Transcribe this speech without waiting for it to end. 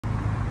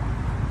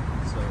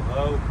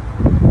Hello.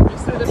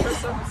 Excited for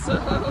some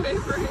Soho,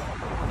 Avery?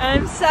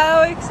 I'm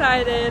so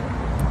excited.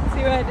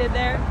 See what I did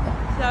there?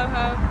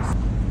 Soho.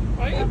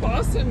 Why are you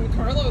bossing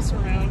Carlos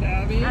around,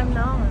 Abby? I'm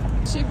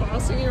not. Is she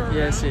bossing you around?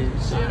 Yeah, she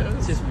is. She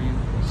is.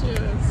 She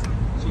is.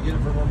 She get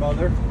it from her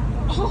mother?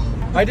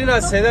 Oh. I did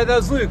not say that. That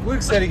was Luke.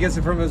 Luke said he gets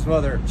it from his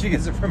mother. She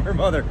gets it from her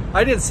mother.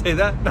 I didn't say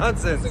that.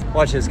 Nonsense.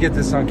 Watch this. Get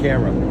this on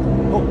camera.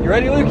 Oh, you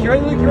ready, Luke? You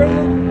ready, Luke? You ready,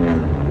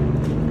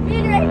 Luke?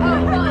 Being ready. Oh,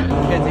 God.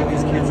 Can't take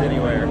these kids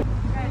anywhere.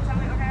 Okay,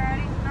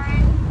 ready? 3,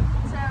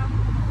 2,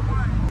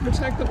 1.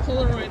 Protect the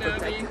Polaroid,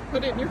 Abby.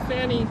 Put it in your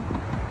fanny.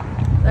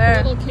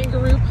 There. Little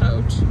kangaroo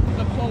pouch.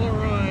 The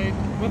Polaroid.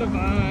 What a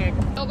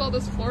vibe. How about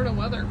this Florida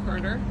weather,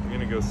 Carter? I'm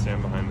gonna go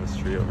stand behind this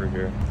tree over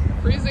here.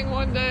 Freezing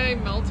one day,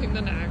 melting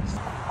the next.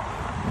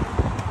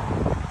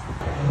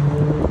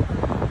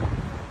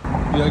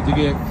 You like to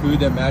get food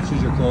that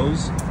matches your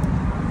clothes?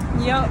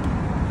 Yep.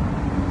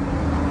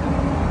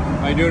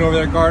 How you doing over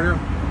there, Carter?